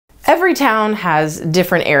Every town has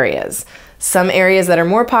different areas. Some areas that are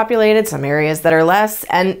more populated, some areas that are less,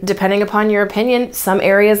 and depending upon your opinion, some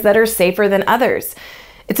areas that are safer than others.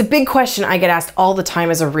 It's a big question I get asked all the time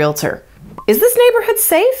as a realtor. Is this neighborhood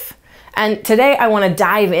safe? And today I want to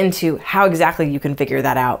dive into how exactly you can figure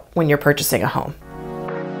that out when you're purchasing a home.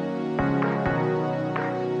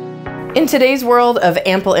 In today's world of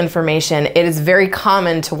ample information, it is very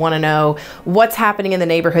common to want to know what's happening in the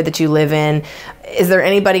neighborhood that you live in. Is there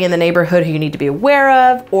anybody in the neighborhood who you need to be aware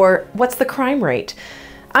of? Or what's the crime rate?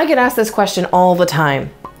 I get asked this question all the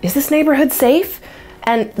time. Is this neighborhood safe?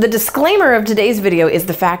 And the disclaimer of today's video is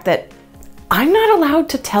the fact that I'm not allowed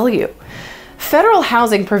to tell you. Federal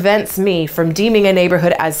housing prevents me from deeming a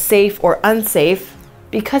neighborhood as safe or unsafe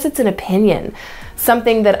because it's an opinion.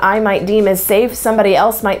 Something that I might deem as safe, somebody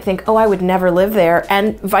else might think, oh, I would never live there,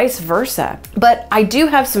 and vice versa. But I do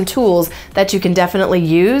have some tools that you can definitely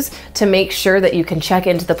use to make sure that you can check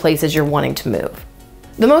into the places you're wanting to move.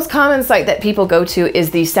 The most common site that people go to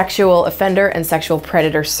is the sexual offender and sexual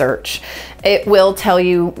predator search. It will tell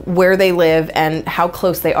you where they live and how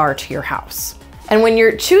close they are to your house. And when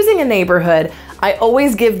you're choosing a neighborhood, I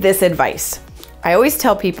always give this advice. I always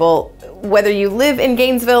tell people, whether you live in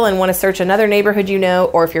Gainesville and want to search another neighborhood you know,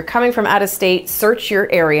 or if you're coming from out of state, search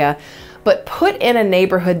your area, but put in a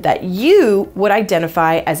neighborhood that you would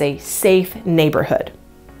identify as a safe neighborhood.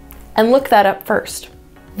 And look that up first.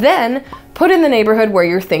 Then put in the neighborhood where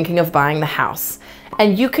you're thinking of buying the house.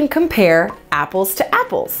 And you can compare apples to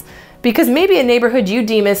apples, because maybe a neighborhood you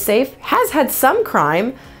deem as safe has had some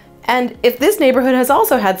crime. And if this neighborhood has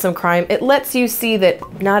also had some crime, it lets you see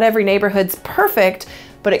that not every neighborhood's perfect,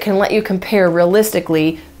 but it can let you compare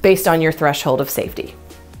realistically based on your threshold of safety.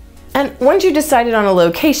 And once you decided on a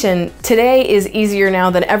location, today is easier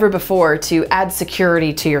now than ever before to add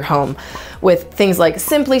security to your home with things like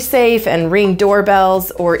Simply Safe and Ring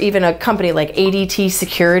doorbells, or even a company like ADT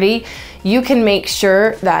Security. You can make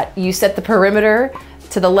sure that you set the perimeter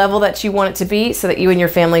to the level that you want it to be so that you and your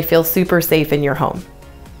family feel super safe in your home.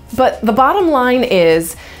 But the bottom line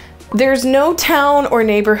is, there's no town or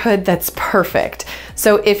neighborhood that's perfect.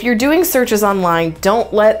 So if you're doing searches online,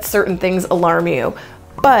 don't let certain things alarm you.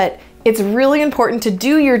 But it's really important to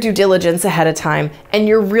do your due diligence ahead of time, and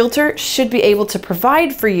your realtor should be able to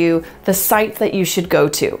provide for you the sites that you should go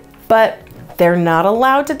to. But they're not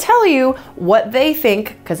allowed to tell you what they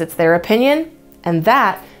think because it's their opinion, and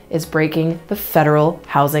that is breaking the federal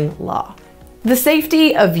housing law. The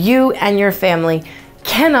safety of you and your family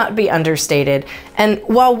cannot be understated. And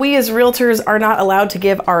while we as realtors are not allowed to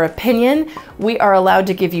give our opinion, we are allowed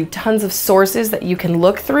to give you tons of sources that you can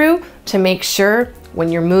look through to make sure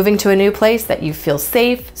when you're moving to a new place that you feel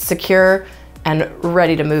safe, secure, and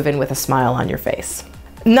ready to move in with a smile on your face.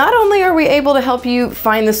 Not only are we able to help you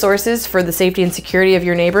find the sources for the safety and security of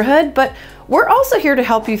your neighborhood, but we're also here to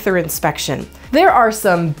help you through inspection. There are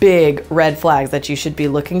some big red flags that you should be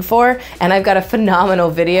looking for, and I've got a phenomenal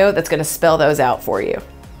video that's going to spell those out for you.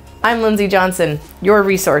 I'm Lindsey Johnson, your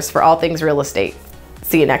resource for all things real estate.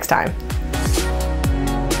 See you next time.